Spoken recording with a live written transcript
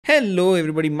Hello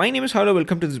everybody, my name is Hallow.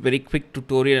 Welcome to this very quick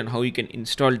tutorial on how you can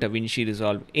install Davinci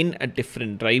Resolve in a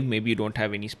different drive. Maybe you don't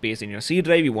have any space in your C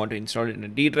drive, you want to install it in a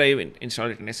D drive and install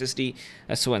it in SSD,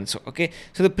 so and so. Okay,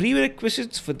 so the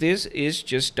prerequisites for this is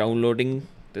just downloading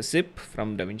the zip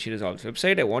from Davinci Resolve's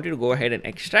website. I want you to go ahead and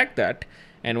extract that.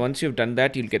 And once you've done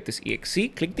that, you'll get this exe.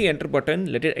 Click the enter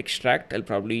button, let it extract. I'll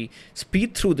probably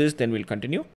speed through this, then we'll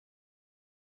continue.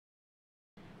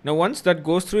 Now once that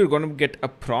goes through, you're going to get a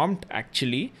prompt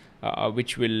actually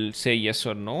which will say yes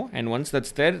or no, and once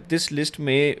that's there, this list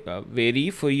may vary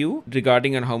for you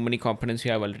regarding on how many components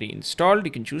you have already installed.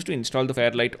 You can choose to install the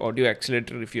Fairlight audio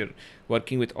accelerator if you're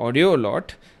working with audio a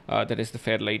lot. That is the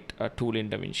Fairlight tool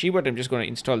in Davinci, but I'm just going to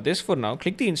install this for now.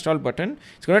 Click the install button.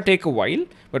 It's going to take a while,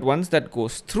 but once that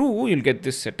goes through, you'll get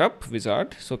this setup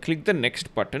wizard. So click the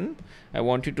next button. I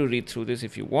want you to read through this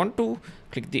if you want to.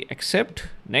 Click the accept,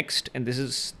 next, and this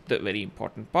is the very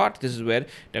important part. This is where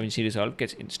Davinci Resolve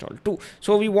gets installed too.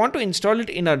 So we want to install it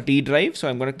in our D drive. So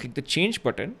I'm going to click the change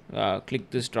button, click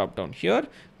this drop down here,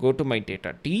 go to my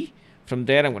data D. From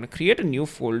there, I'm going to create a new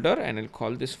folder and I'll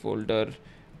call this folder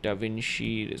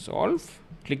Davinci Resolve.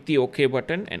 Click the OK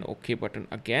button and OK button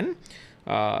again.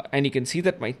 And you can see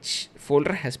that my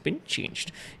folder has been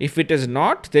changed. If it is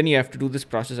not, then you have to do this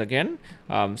process again.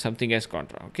 Something has gone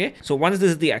wrong. Okay, so once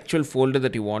this is the actual folder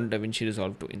that you want Davinci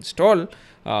Resolve to install,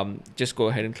 just go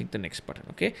ahead and click the next button.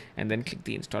 Okay, and then click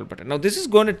the install button. Now this is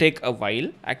going to take a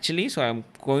while actually, so I'm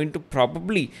going to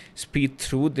probably speed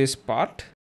through this part.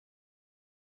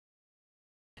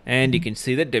 And you can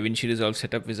see that Davinci Resolve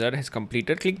setup wizard has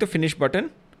completed. Click the finish button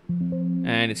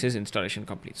and it says installation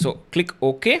complete. So click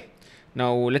OK.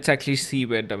 Now let's actually see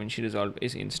where Davinci Resolve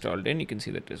is installed in. You can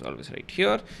see that Resolve is right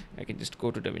here. I can just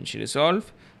go to Davinci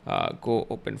Resolve, go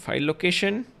open file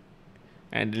location,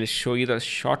 and it will show you the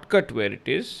shortcut where it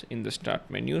is in the start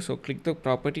menu. So click the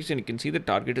properties and you can see the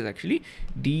target is actually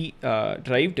D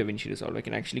drive Davinci Resolve. I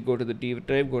can actually go to the D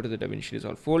drive, go to the Davinci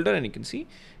Resolve folder, and you can see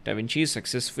Davinci is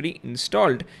successfully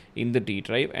installed in the D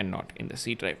drive and not in the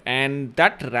C drive. And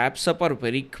that wraps up our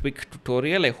very quick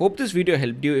tutorial. I hope this video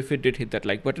helped you. If it did, hit that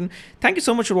like button. Thank you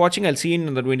so much for watching. I'll see you in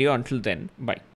another video. Until then, bye.